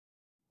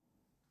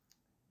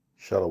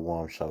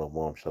Shalom,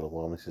 shalom,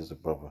 shalom. This is the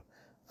brother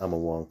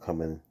Amawan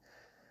coming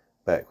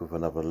back with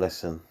another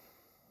lesson.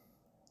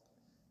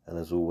 And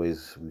as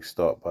always, we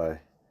start by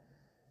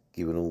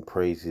giving all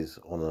praises,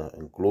 honor,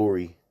 and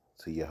glory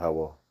to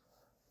Yahweh,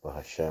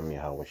 Bahashem,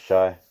 Yahweh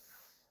Shai,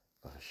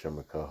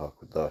 Bahashem Rekah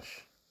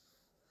HaKadosh.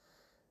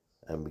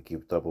 And we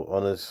give double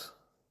honors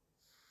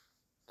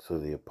to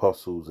the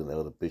apostles and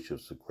elder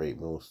bishops of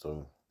Great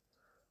Millstone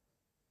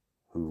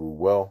who rule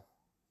well,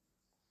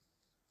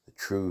 the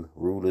true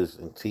rulers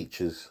and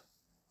teachers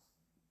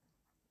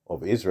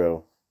of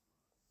Israel,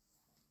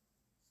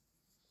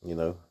 you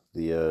know,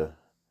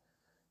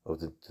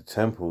 of the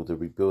temple, the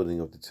rebuilding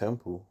of the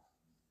temple.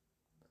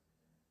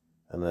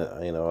 And,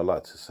 I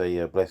like to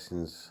say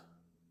blessings,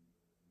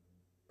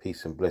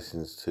 peace and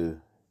blessings to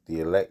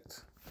the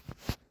elect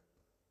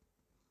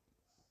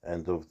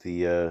and of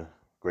the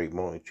great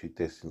multitude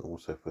destined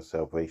also for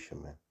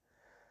salvation, man.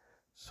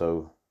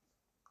 So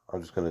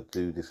I'm just going to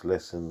do this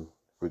lesson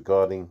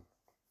regarding,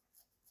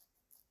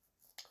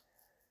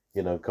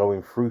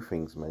 going through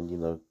things,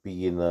 man,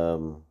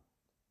 being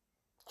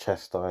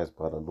chastised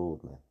by the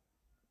Lord, man.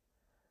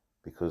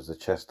 Because the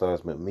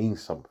chastisement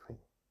means something.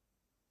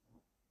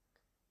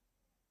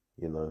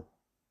 If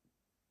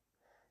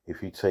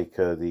you take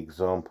the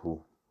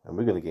example, and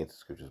we're going to get into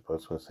scriptures, but I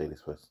just want to say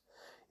this first.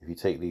 If you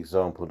take the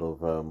example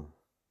of,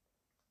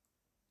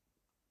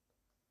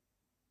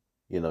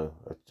 a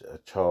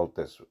child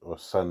or a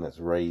son that's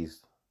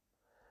raised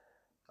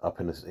up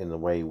in a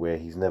way where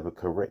he's never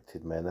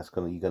corrected, man,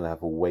 you're gonna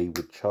have a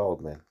wayward child,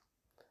 man.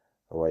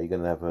 All right, you're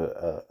gonna have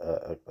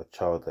a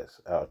child that's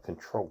out of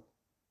control.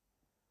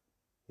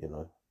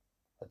 A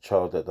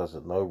child that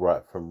doesn't know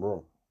right from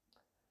wrong.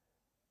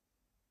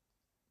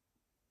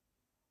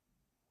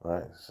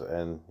 Right,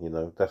 and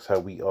that's how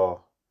we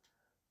are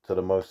to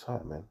the Most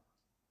High, man.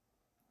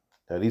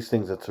 Now these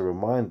things are to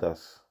remind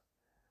us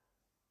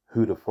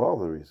who the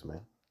Father is,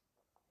 man.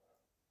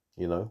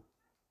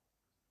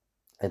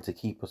 And to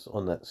keep us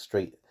on that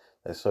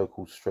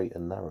so-called straight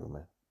and narrow,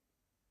 man.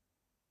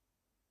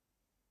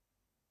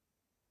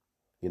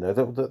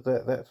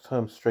 That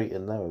term straight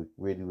and narrow,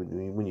 really,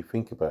 when you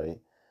think about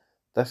it,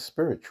 that's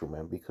spiritual,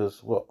 man.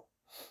 Because what,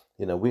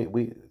 we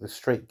the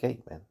straight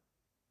gate, man.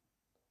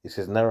 It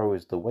says narrow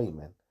is the way,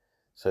 man.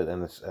 So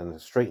and the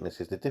straightness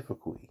is the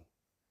difficulty.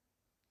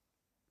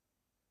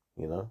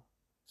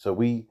 So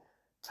we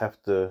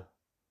have to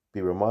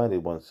be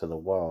reminded once in a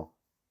while,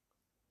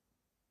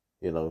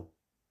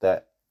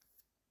 that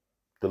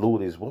the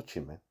Lord is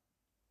watching, man.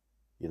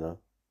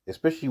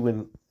 Especially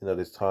when,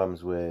 there's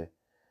times where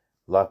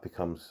life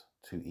becomes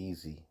too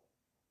easy,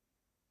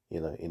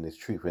 in this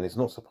truth. And it's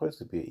not supposed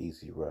to be an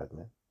easy ride,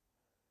 man.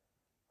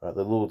 Right?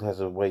 The Lord has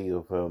a way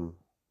of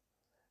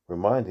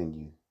reminding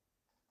you,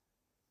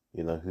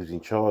 who's in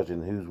charge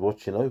and who's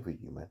watching over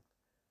you, man.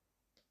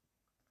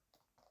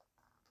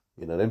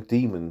 Them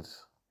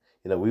demons,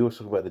 we always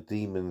talk about the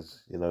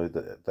demons,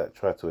 that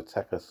try to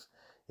attack us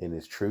in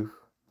this truth.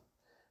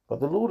 But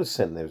the Lord has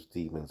sent those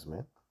demons,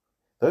 man.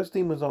 Those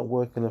demons aren't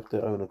working of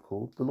their own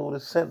accord. The Lord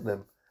has sent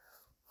them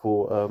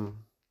for,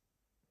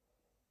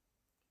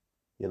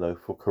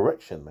 for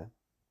correction, man.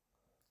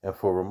 And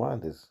for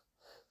reminders.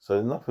 So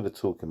enough of the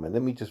talking, man.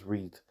 Let me just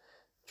read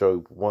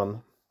Job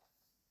 1.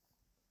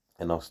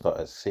 And I'll start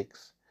at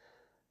 6.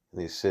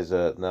 And it says,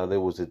 now there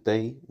was a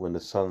day when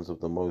the sons of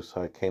the Most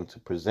High came to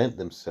present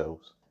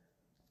themselves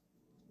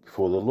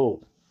before the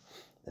Lord.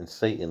 And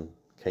Satan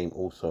came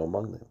also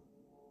among them.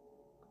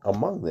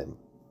 Among them.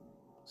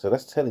 So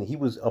that's telling he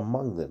was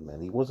among them, man.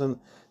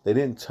 They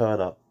didn't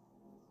turn up,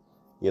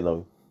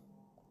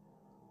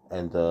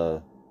 and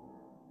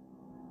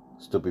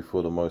stood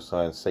before the Most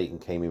High, and Satan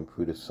came in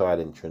through the side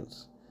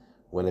entrance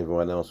when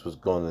everyone else was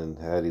gone and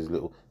had his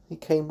little... He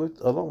came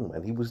along,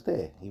 man. He was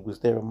there. He was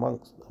there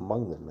among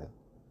them,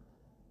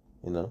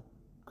 man.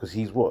 Because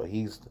he's what?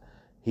 He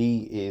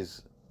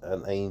is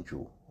an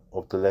angel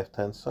of the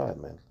left-hand side,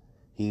 man.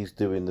 He's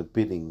doing the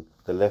bidding,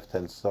 the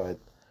left-hand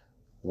side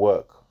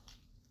work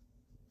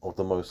of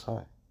the Most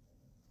High.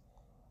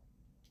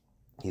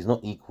 He's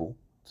not equal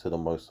to the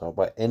Most High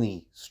by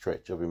any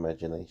stretch of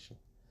imagination.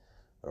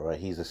 All right,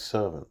 he's a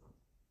servant.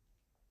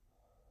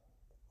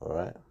 All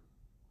right.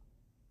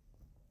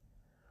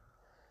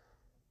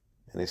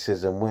 And it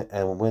says, and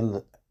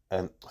the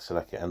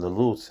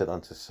Lord said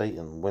unto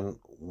Satan,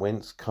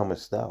 whence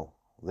comest thou?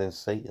 Then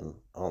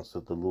Satan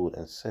answered the Lord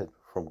and said,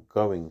 from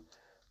going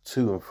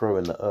to and fro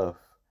in the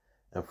earth,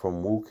 and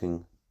from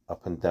walking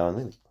up and down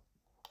in it.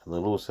 And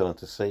the Lord said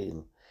unto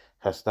Satan,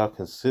 hast thou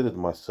considered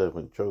my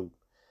servant Job,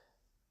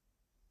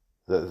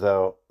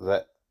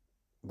 that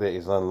there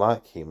is none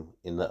like him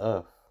in the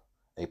earth,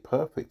 a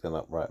perfect and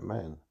upright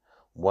man,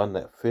 one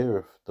that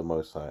feareth the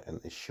Most High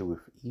and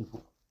escheweth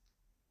evil?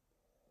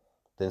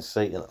 Then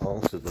Satan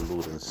answered the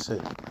Lord and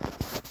said,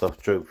 doth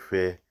Job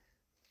fear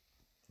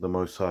the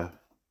Most High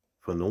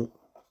for naught?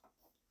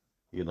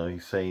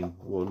 He's saying,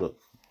 well, look,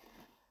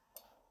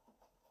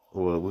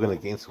 we're going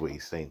to get into what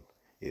he's saying.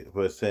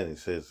 Verse 10, it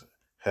says,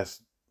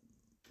 hast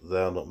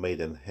thou not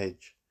made an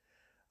hedge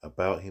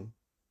about him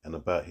and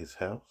about his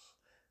house,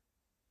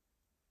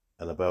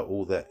 and about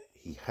all that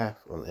he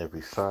hath on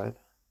every side.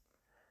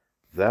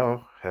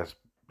 Thou hast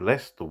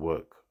blessed the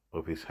work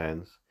of his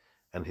hands,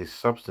 and his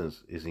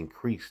substance is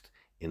increased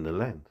in the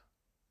land.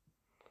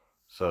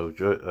 So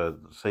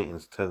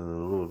Satan's telling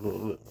the Lord,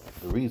 look,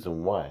 the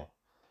reason why,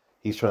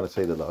 he's trying to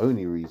say that the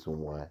only reason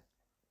why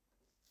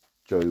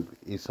Job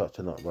is such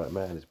an upright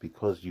man is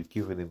because you've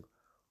given him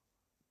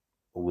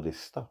all this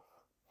stuff.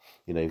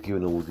 You know, you've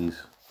given him all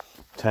these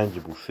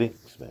tangible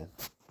things, man.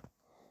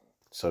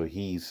 So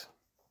he's,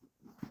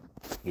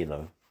 you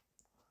know,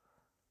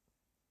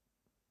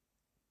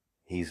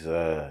 he's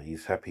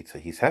happy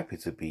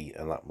to be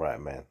an upright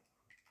man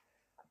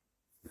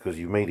because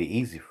you made it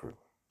easy for him.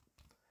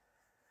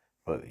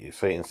 But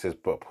Satan says,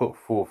 but put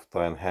forth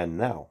thine hand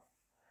now,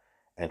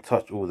 and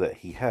touch all that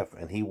he hath,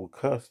 and he will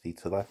curse thee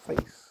to thy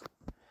face.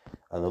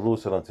 And the Lord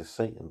said unto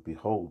Satan,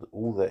 behold,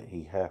 all that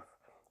he hath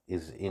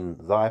is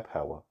in thy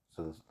power.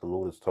 So the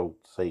Lord has told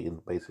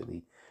Satan,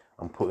 basically,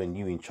 I'm putting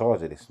you in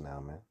charge of this now,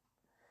 man.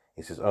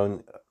 It says,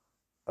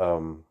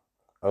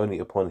 only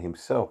upon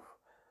himself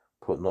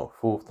put not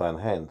forth thine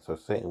hand. So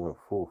Satan went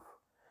forth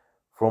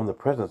from the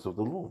presence of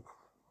the Lord.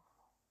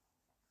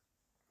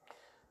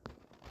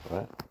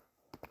 Right?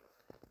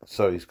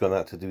 So he's gone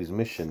out to do his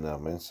mission now,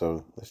 man.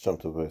 So let's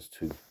jump to verse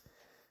 2.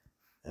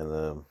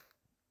 And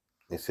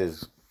it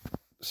says,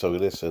 so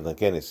listen,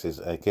 again it says,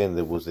 again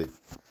there was a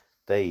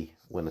day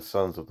when the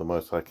sons of the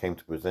Most High came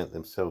to present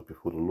themselves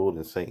before the Lord,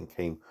 and Satan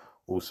came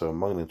also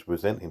among them to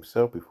present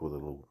himself before the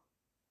Lord.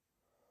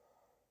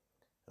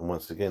 And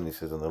once again it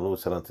says, and the Lord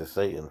said unto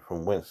Satan,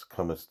 from whence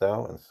comest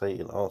thou? And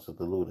Satan answered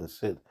the Lord and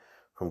said,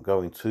 from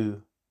going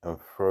to and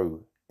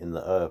fro in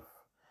the earth,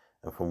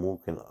 and from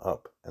walking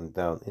up and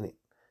down in it.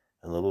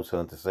 And the Lord said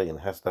unto Satan,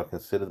 hast thou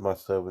considered my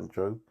servant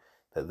Job,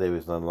 that there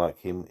is none like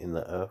him in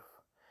the earth,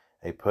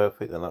 a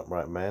perfect and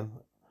upright man,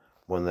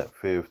 one that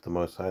feareth the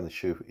Most High and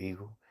escheweth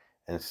evil,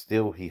 and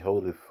still he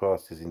holdeth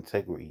fast his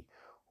integrity,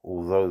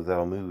 although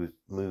thou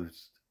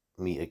movest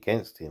me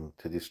against him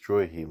to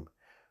destroy him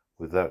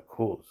without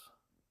cause.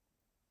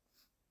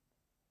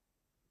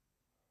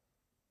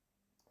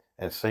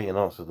 And Satan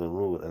answered the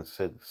Lord and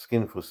said,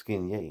 skin for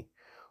skin, yea,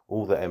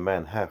 all that a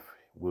man hath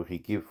will he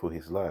give for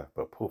his life.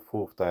 But put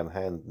forth thine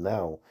hand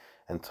now,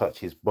 and touch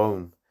his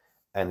bone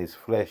and his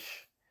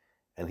flesh,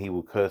 and he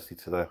will curse thee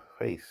to thy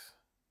face.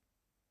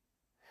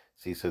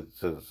 See, so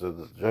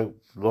Job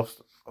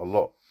lost a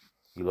lot.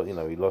 He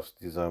lost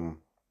his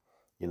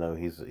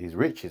his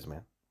riches,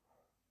 man.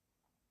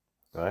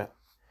 Right?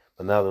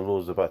 But now the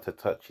Lord's about to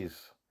touch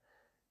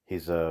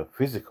his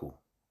physical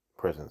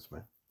presence,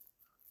 man.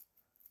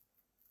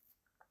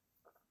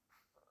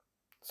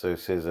 So it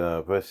says,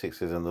 verse 6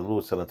 says, and the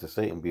Lord said unto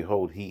Satan,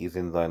 behold, he is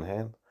in thine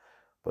hand,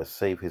 but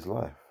save his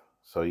life.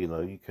 So,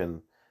 you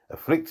can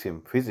afflict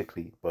him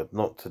physically, but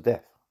not to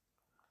death.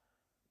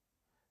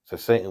 So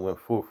Satan went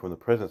forth from the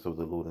presence of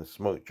the Lord and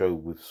smote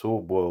Job with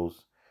sore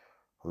boils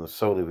from the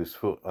sole of his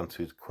foot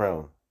unto his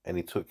crown. And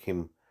he took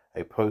him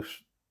a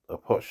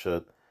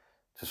potsherd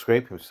to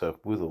scrape himself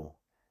withal.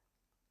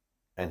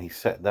 And he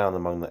sat down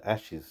among the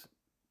ashes,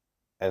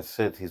 and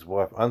said his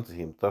wife unto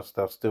him, dost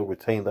thou still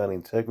retain thine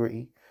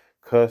integrity?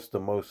 Curse the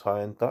Most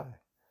High and die.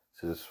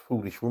 So this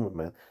foolish woman,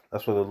 man.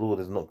 That's why the Lord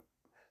has not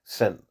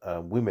sent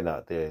women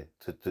out there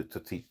to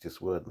teach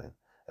this word, man,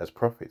 as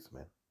prophets,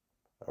 man.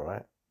 All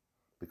right?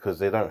 Because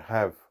they don't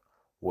have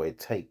what it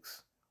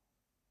takes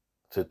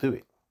to do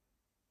it.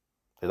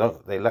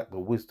 They lack the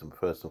wisdom,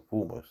 first and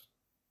foremost.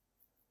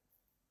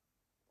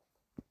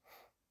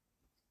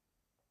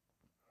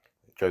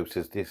 Job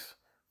says this,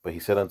 but he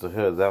said unto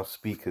her, thou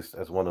speakest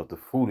as one of the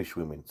foolish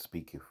women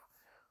speaketh.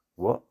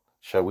 What?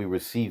 Shall we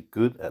receive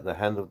good at the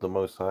hand of the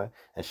Most High,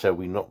 and shall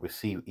we not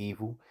receive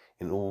evil?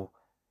 In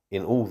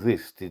all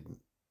this did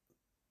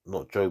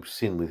not Job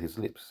sin with his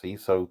lips. See,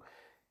 so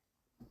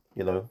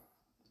there's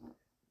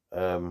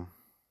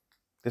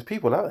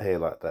people out here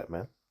like that,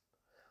 man.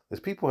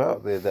 There's people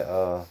out there that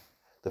are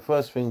the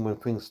first thing when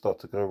things start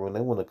to go wrong,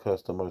 they want to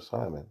curse the Most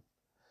High, man.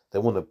 They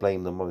want to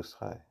blame the Most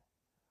High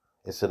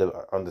instead of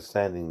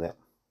understanding that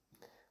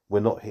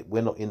we're not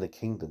in the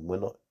kingdom.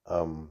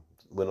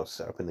 We're not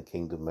set up in the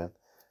kingdom, man.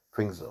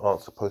 Things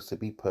aren't supposed to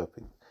be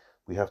perfect.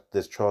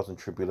 There's trials and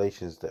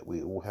tribulations that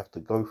we all have to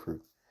go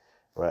through,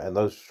 right? And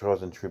those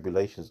trials and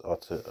tribulations are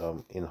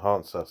to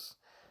enhance us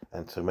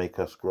and to make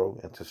us grow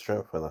and to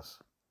strengthen us,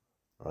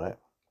 right?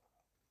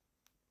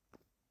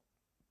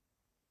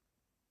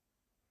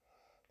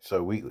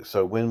 So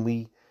when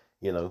we,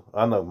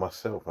 I know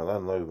myself, and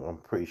I'm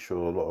pretty sure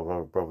a lot of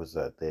other brothers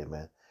out there,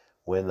 man,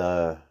 when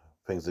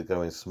things are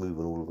going smooth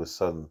and all of a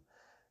sudden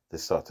they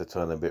start to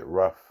turn a bit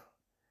rough,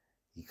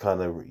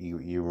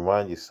 you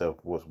remind yourself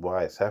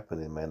why it's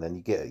happening, man, and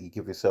you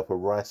give yourself a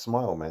wry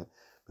smile, man,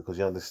 because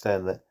you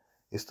understand that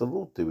it's the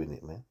Lord doing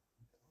it, man.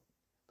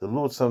 The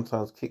Lord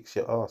sometimes kicks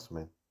your ass,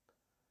 man,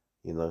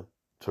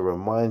 to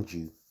remind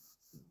you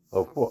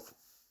of what?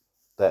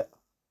 That,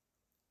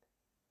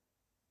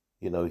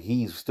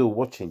 he's still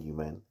watching you,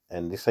 man,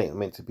 and this ain't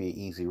meant to be an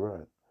easy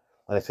ride.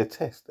 And it's a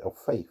test of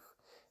faith.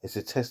 It's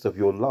a test of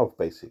your love,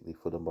 basically,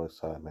 for the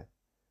Most High, man.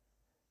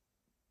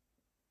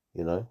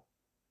 You know,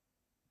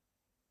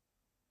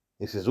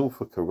 this is all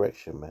for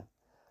correction, man.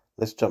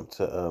 Let's jump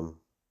to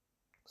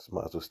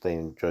might as well stay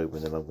in Job,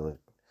 and then I'm gonna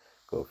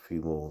got a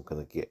few more I'm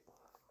gonna get.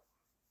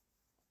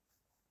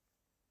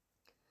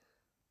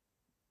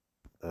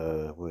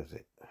 Where is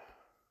it?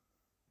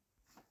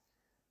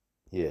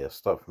 Yeah,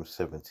 start from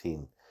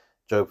 17.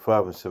 Job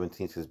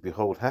 5:17 says,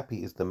 "Behold,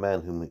 happy is the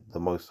man whom the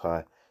Most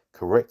High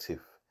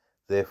correcteth.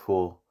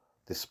 Therefore,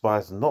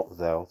 despise not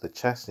thou the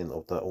chastening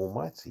of the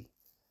Almighty."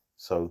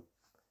 So,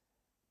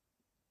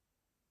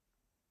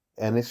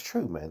 and it's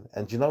true, man.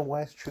 And do you know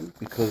why it's true?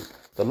 Because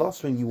the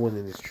last thing you want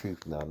in this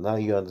truth now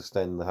you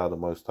understand how the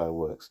Most High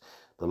works.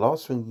 The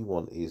last thing you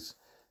want is,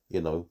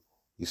 you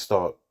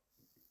start,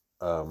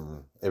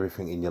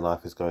 everything in your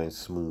life is going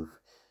smooth.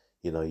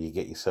 You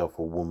get yourself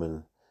a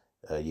woman,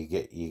 you're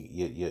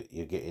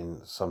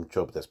getting some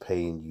job that's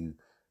paying you,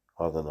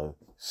 I don't know,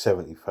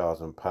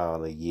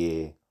 £70,000 a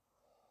year.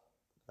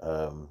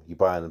 You're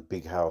buying a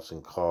big house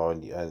and car,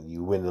 and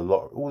you win a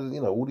lot.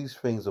 All these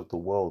things of the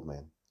world,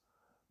 man.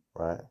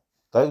 Right?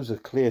 Those are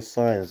clear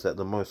signs that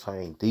the Most High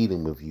ain't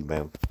dealing with you,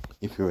 man.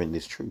 If you're in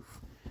this truth,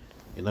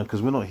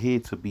 because we're not here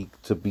to be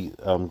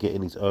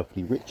getting these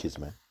earthly riches,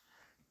 man.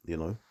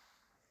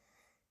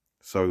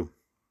 So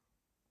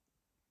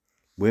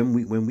when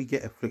we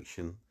get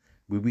affliction,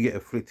 when we get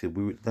afflicted,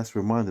 that's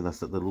reminding us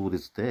that the Lord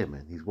is there,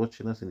 man. He's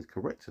watching us and he's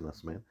correcting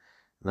us, man.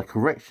 And the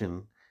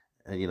correction,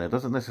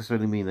 doesn't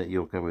necessarily mean that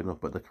you're going off,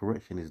 but the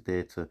correction is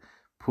there to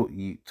put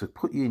you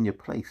in your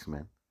place,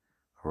 man.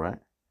 All right.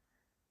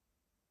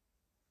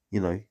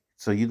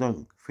 So you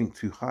don't think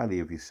too highly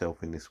of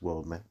yourself in this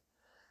world, man.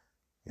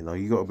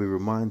 You got to be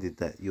reminded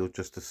that you're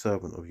just a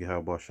servant of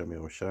Yahweh Shem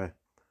Yahushai,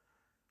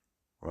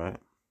 right?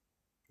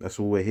 That's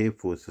all we're here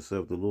for, is to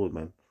serve the Lord,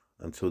 man,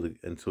 until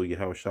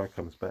Yahushai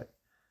comes back,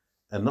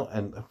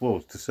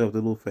 to serve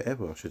the Lord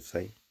forever, I should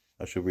say.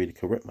 I should really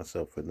correct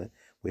myself in that.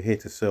 We're here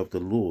to serve the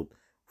Lord,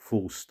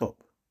 full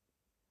stop,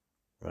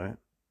 right?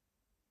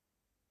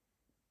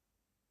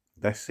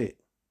 That's it.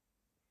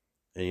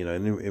 And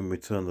in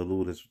return, the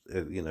Lord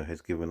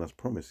has given us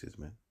promises,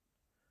 man.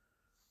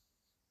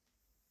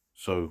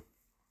 So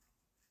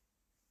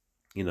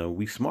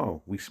we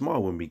smile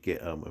when we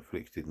get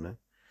afflicted, man.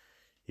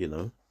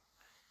 And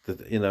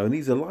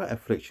these are light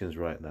afflictions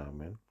right now,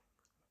 man.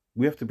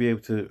 We have to be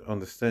able to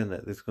understand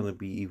that there's going to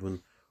be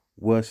even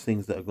worse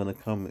things that are going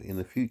to come in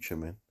the future,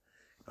 man.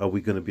 Are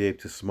we going to be able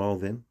to smile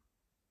then?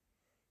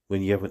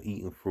 When you haven't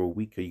eaten for a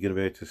week, are you going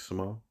to be able to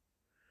smile?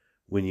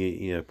 When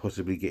you're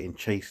possibly getting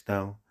chased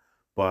down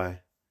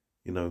by,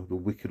 the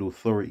wicked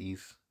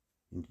authorities,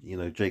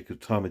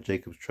 time of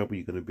Jacob's trouble,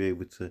 you're going to be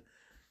able to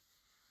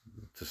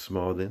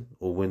smile then?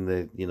 Or when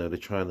they're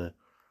trying to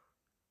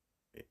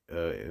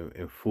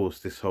enforce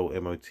this whole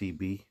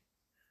MOTB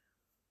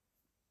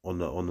on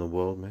the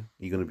world, man?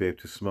 You're going to be able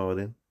to smile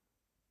then?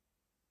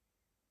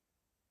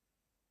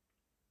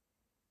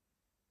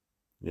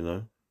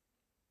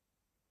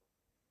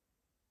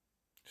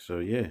 So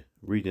yeah,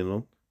 reading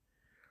on.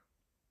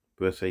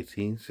 Verse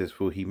 18 says,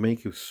 "For he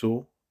maketh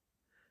sore,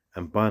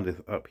 and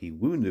bindeth up, he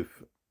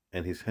woundeth,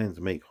 and his hands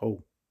make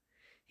whole.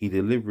 He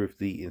delivereth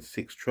thee in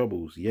 6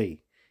 troubles,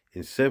 yea,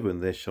 in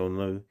 7 there shall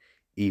no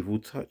evil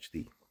touch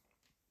thee.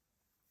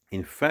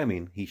 In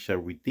famine he shall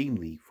redeem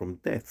thee from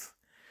death,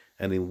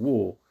 and in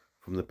war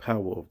from the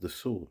power of the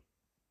sword.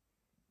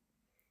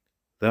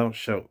 Thou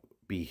shalt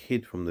be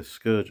hid from the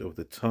scourge of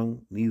the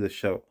tongue, neither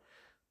shalt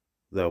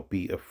thou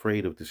be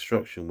afraid of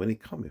destruction when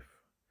it cometh.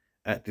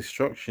 At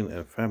destruction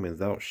and famine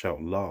thou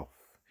shalt laugh,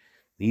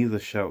 neither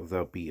shalt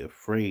thou be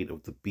afraid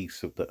of the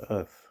beasts of the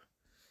earth."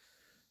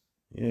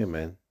 Yeah,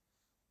 man.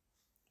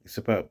 It's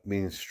about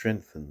being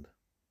strengthened.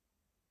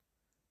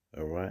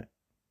 All right?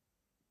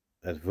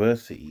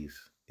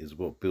 Adversities is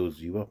what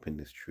builds you up in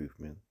this truth,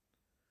 man.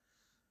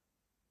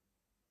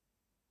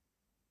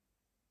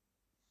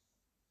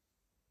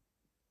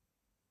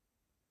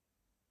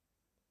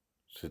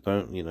 So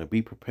don't,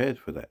 be prepared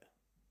for that.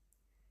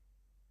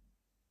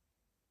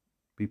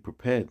 Be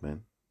prepared,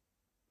 man.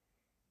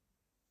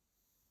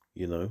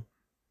 I was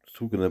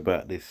talking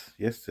about this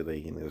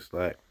yesterday, it's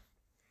like,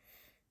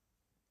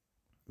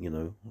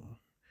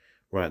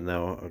 right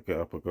now I get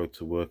up, I go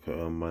to work, I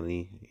earn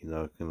money,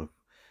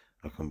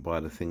 I can buy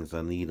the things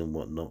I need and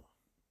whatnot.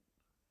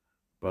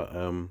 But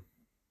how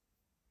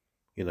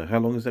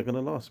long is that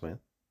gonna last, man?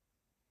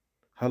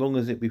 How long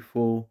is it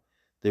before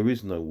there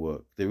is no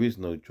work, there is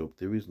no job,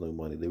 there is no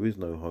money, there is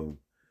no home,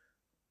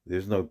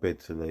 there's no bed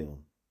to lay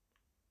on,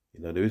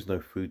 there is no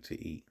food to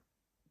eat?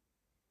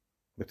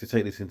 We have to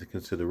take this into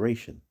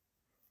consideration.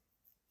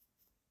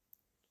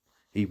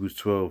 Hebrews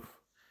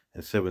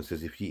 12:7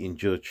 says, "If ye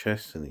endure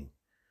chastening,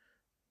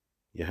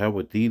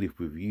 Yahweh dealeth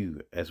with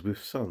you as with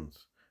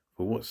sons.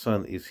 For what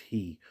son is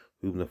he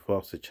whom the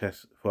father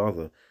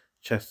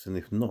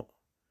chasteneth not?"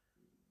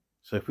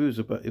 So if we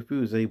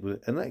was able,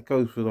 and that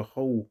goes for the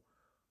whole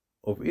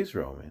of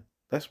Israel, man.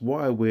 That's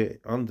why we're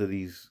under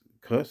these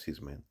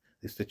curses, man.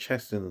 It's the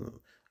chastening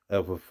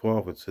of a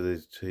father to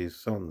his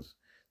sons,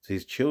 to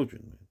his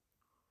children, man,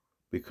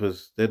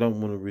 because they don't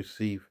want to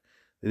receive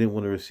They didn't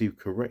want to receive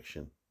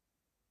correction.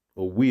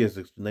 Or we as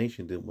a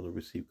nation didn't want to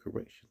receive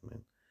correction,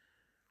 man.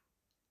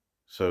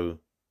 So,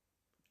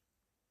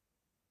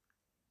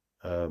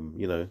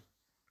 you know,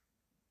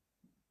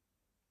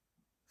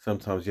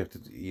 sometimes you have to,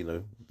 you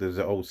know, there's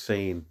an old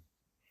saying,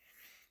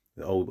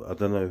 I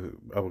don't know,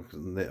 other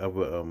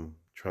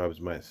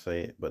tribes might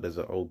say it, but there's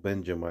an old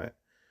Benjamite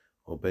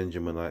or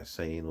Benjaminite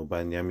saying, or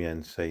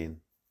Banyamyan saying,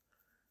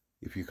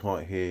 if you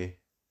can't hear,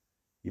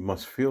 you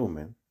must feel,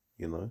 man,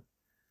 you know.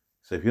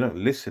 So if you're not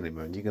listening,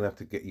 man, you're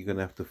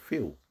gonna have to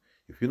feel.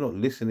 If you're not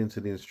listening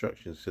to the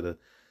instructions, to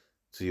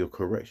your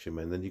correction,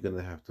 man, then you're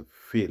gonna have to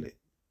feel it.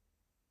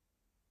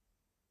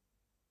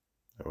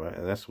 All right,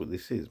 and that's what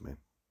this is, man.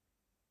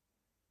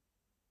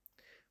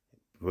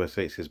 Verse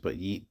 8 says, but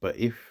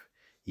if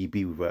ye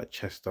be without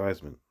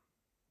chastisement,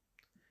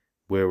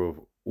 whereof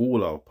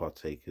all are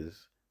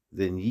partakers,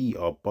 then ye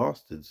are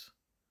bastards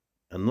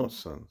and not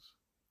sons.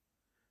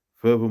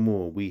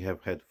 Furthermore, we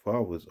have had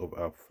fathers of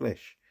our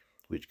flesh,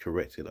 which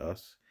corrected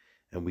us,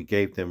 and we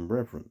gave them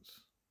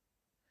reverence.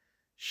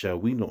 Shall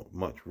we not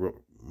much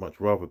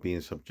rather be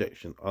in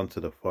subjection unto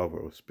the Father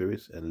of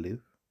spirits and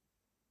live?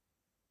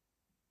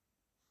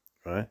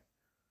 Right?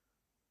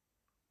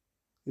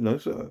 You know,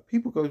 so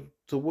people go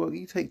to work,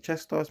 you take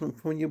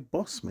chastisement from your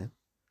boss, man.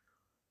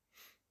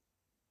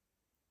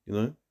 You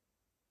know?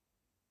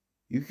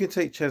 You can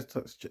take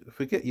chastisement,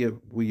 forget your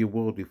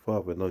worldly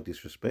father, no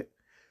disrespect.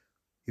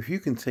 If you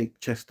can take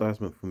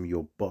chastisement from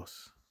your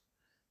boss,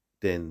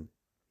 then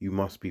you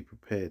must be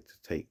prepared to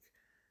take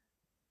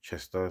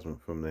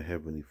chastisement from the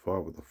Heavenly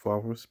Father, the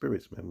Father of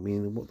spirits, man,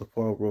 meaning what, the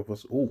Father of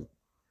us all.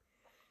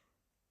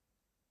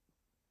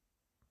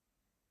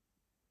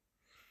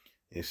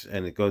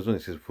 And it goes on,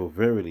 it says, for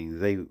verily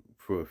they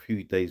for a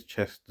few days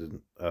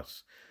chastened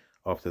us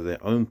after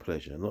their own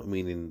pleasure, not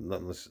meaning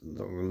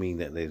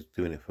that they're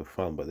doing it for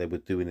fun, but they were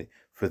doing it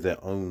for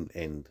their own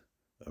end.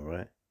 All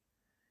right.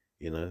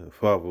 You know, the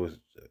father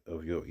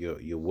of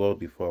your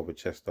worldly father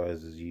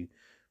chastises you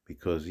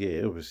because,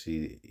 yeah,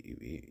 obviously,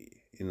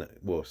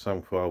 well,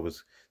 some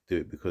fathers do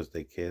it because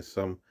they care.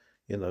 Some,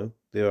 you know,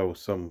 there are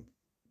some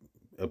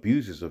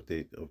abusers of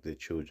their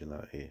children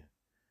out here.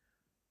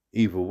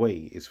 Either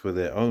way, it's for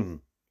their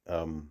own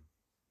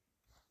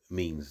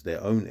means,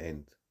 their own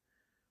end,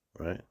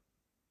 right?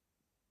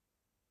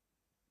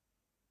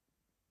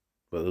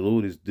 But the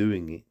Lord is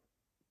doing it.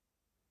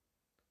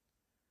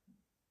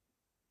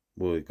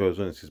 Well, it goes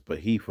on, it says, but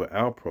he for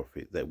our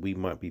profit, that we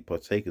might be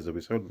partakers of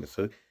his holiness.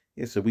 So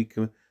yeah, so we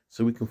can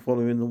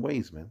follow in the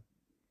ways, man.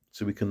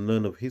 So we can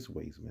learn of his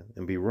ways, man,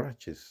 and be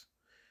righteous.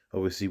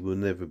 Obviously, we'll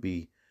never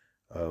be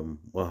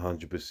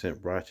 100%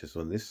 righteous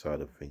on this side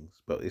of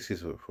things, but this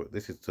is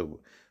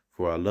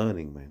for our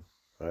learning, man.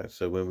 Right?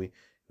 So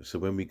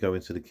when we go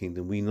into the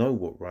kingdom, we know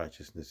what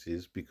righteousness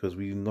is because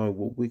we know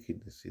what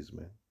wickedness is,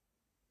 man.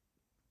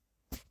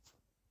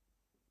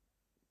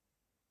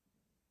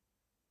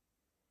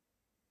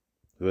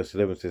 Verse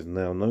 11 says,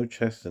 now no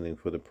chastening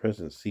for the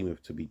present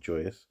seemeth to be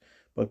joyous,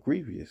 but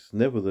grievous.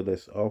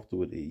 Nevertheless,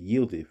 afterward it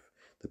yieldeth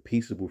the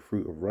peaceable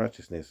fruit of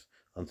righteousness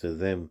unto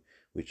them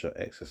which are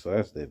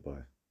exercised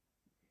thereby.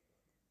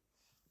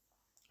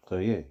 So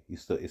yeah,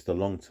 it's the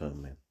long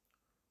term, man.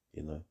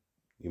 You know,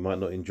 you might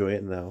not enjoy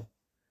it now.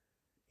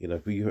 You know,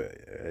 if you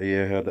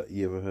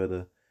ever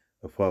heard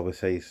a father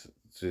say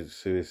to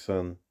his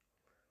son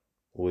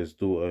or his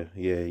daughter,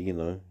 yeah, you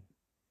know,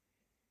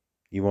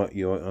 you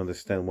won't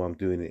understand why I'm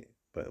doing it,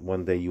 but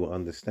one day you will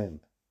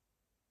understand.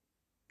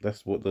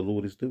 That's what the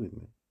Lord is doing,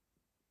 man.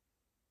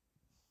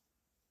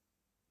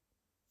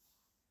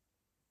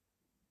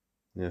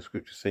 You know,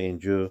 scripture say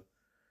endure.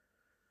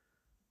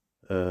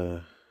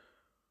 I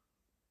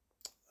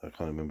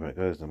can't remember how it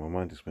goes now. My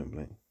mind just went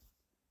blank.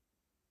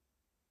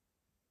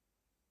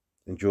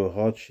 Endure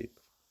hardship.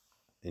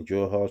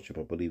 Endure hardship,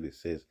 I believe it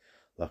says,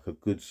 like a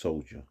good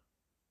soldier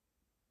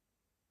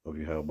of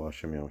Yahweh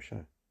Hashem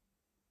Yahushua.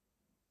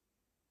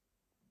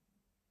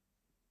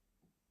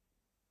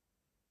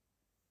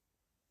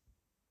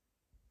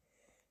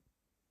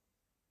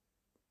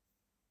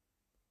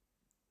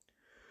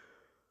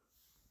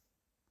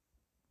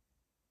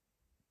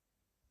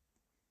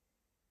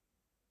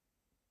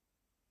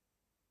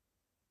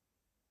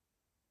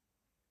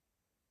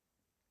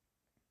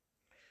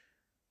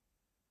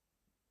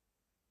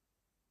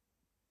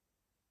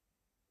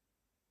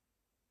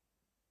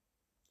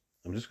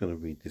 I'm just going to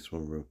read this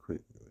one real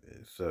quick.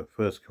 It's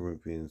 1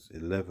 Corinthians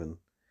 11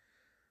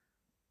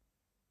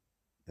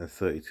 and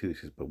 32. It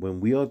says, but when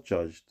we are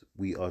judged,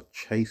 we are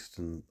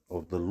chastened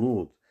of the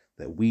Lord,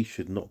 that we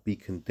should not be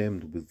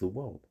condemned with the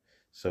world.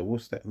 So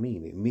what's that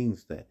mean? It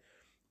means that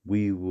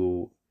we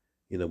will,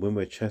 you know, when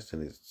we're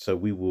chastened, so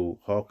we will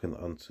hearken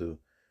unto,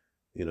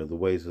 you know, the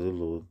ways of the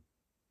Lord,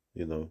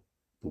 you know,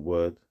 the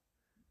word,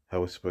 how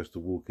we're supposed to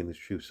walk in this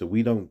truth. So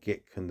we don't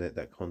get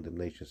that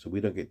condemnation. So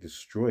we don't get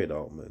destroyed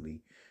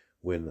ultimately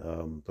when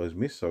those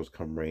missiles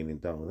come raining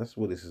down. That's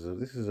what this is.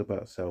 This is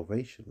about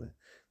salvation, man.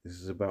 This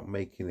is about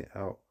making it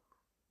out,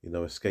 you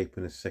know,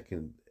 escaping the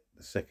second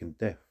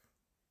death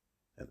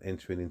and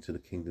entering into the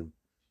kingdom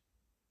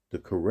the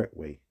correct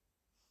way.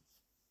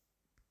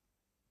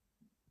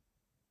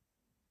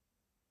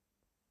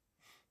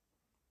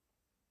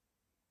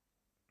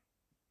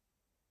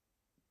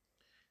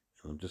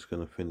 I'm just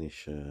going to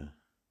finish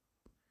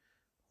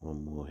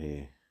one more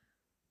here.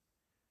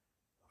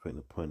 I think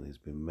the point has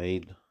been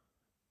made,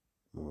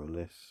 more or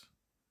less.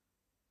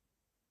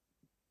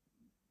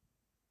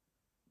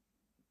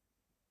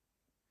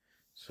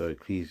 So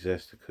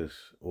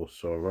Ecclesiasticus or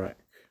Sirach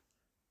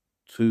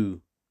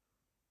 2:1.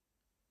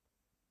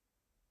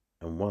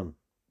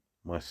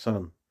 My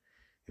son,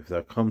 if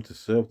thou come to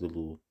serve the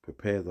Lord,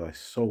 prepare thy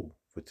soul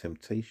for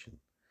temptation.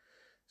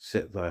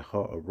 Set thy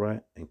heart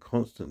aright and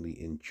constantly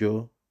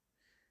endure,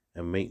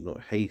 and make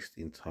not haste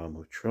in time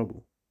of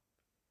trouble.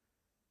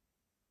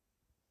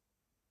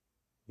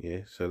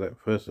 Yeah, so that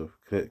first of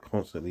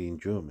constantly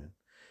endure, man.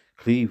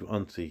 Cleave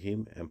unto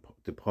him and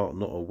depart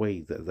not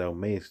away, that thou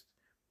mayest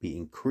be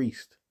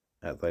increased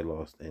at thy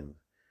last end.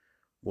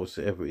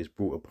 Whatsoever is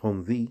brought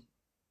upon thee,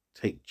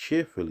 take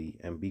cheerfully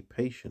and be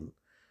patient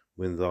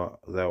when thou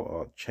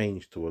art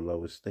changed to a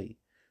lower state.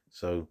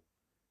 So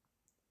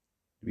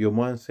your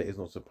mindset is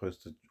not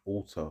supposed to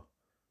alter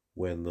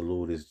when the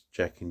Lord is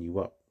jacking you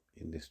up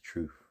in this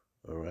truth.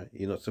 All right,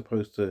 you're not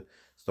supposed to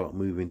start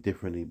moving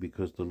differently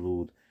because the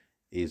Lord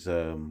is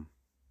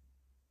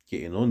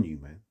getting on you,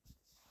 man.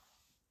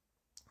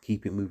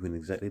 Keep it moving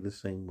exactly the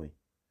same way.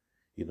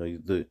 You know,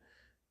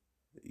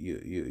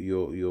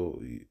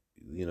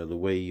 the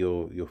way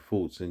your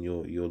thoughts and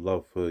your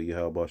love for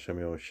Yahweh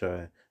Shem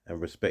Shai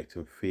and respect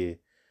and fear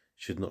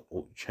should not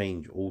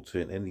change, alter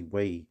in any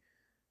way,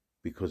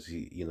 because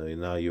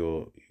now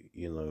you're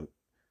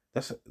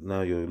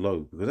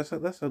low, because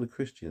that's how the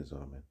Christians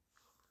are, man.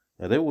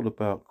 Now they're all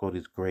about God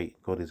is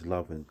great, God is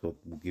love, and God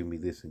will give me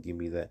this and give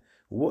me that.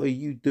 What are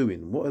you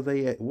doing? What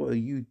are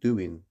you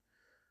doing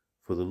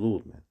for the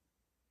Lord, man?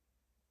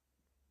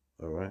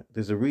 All right.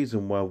 There's a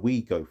reason why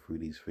we go through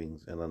these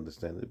things and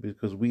understand it,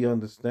 because we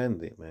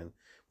understand it, man.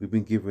 We've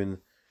been given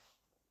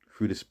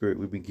through the Spirit.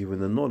 We've been given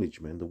the knowledge,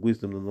 man, the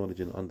wisdom, the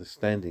knowledge, and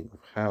understanding of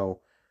how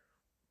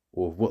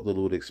or of what the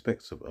Lord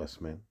expects of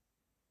us, man.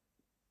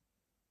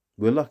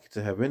 We're lucky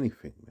to have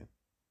anything, man.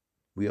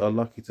 We are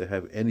lucky to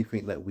have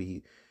anything that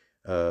we.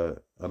 I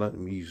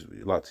don't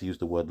like to use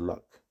the word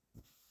luck,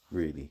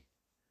 really.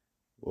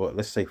 Or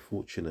let's say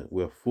fortunate.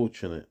 We're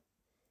fortunate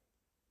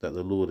that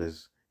the Lord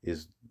is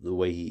the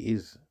way He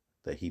is,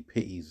 that He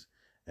pities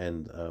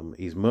and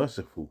He's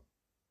merciful.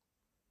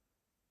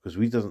 Because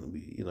we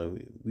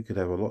could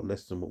have a lot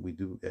less than what we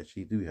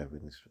actually do have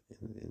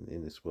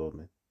in this world,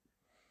 man.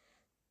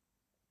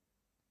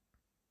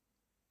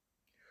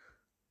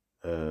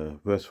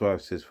 Verse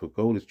 5 says, "For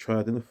gold is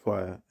tried in the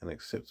fire, and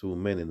acceptable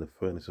men in the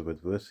furnace of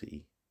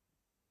adversity."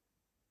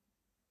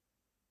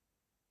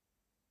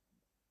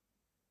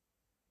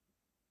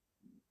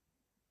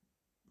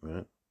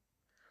 Right.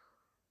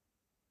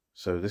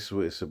 So this is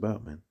what it's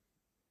about, man.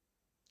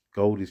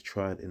 Gold is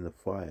tried in the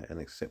fire, and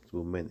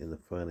acceptable men in the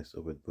furnace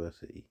of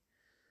adversity.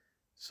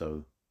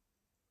 So,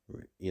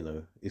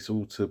 it's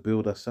all to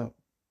build us up.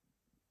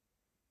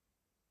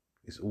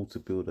 It's all to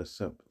build us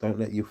up. Don't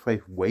let your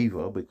faith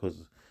waver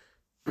because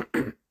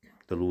the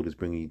Lord is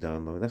bringing you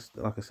down low. That's,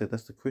 like I said,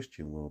 that's the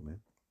Christian world,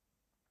 man.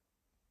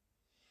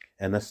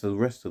 And that's the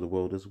rest of the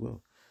world as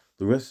well.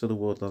 The rest of the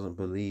world doesn't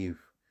believe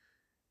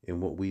in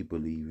what we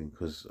believe in,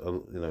 because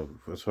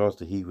as far as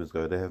the heathens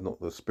go, they have not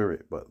the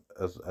Spirit. But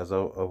as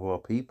our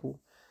people,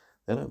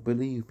 they don't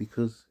believe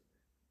because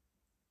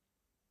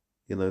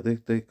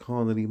they're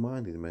carnally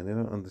minded, man. They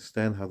don't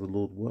understand how the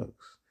Lord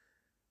works.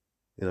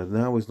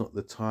 Now is not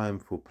the time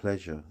for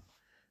pleasure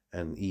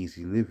and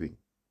easy living.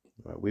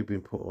 Right? We've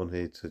been put on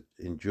here to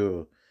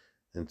endure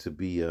and to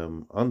be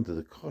under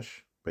the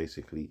cosh,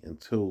 basically,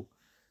 until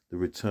the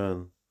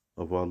return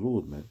of our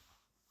Lord, man.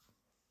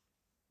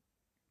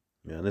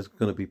 Yeah, and there's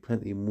going to be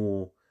plenty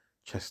more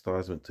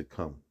chastisement to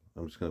come.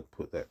 I'm just going to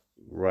put that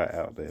right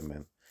out there,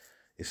 man.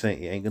 It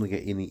ain't going to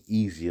get any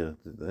easier.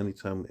 The only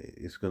time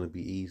it's going to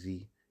be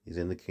easy is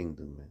in the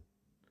kingdom, man.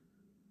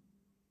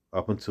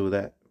 Up until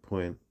that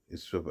point,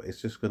 it's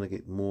just going to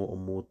get more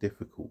and more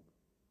difficult.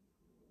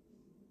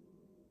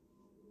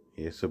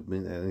 Yeah, so we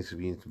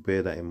need to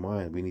bear that in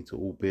mind. We need to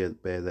all bear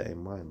that in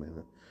mind,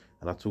 man.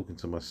 And I'm talking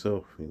to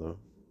myself,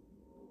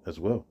 as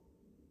well.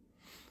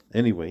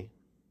 Anyway,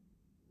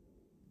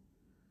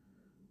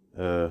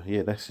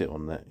 yeah, that's it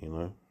on that,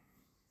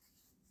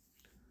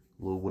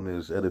 Lord, when it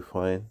was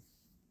edifying,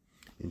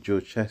 enjoy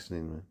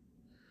chastening, man,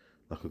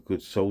 like a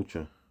good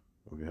soldier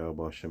of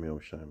Yahweh Shem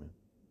Shai, man.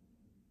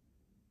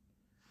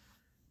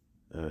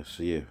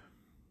 So yeah,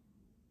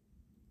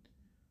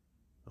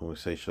 I want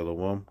to say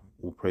shalom.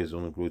 All praise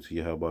and glory to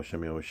Yahweh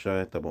Shem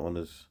Shai. Double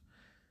honors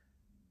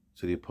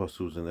to the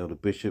apostles and elder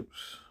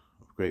bishops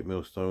of Great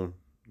Millstone.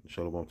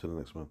 Shalom to the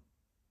next one.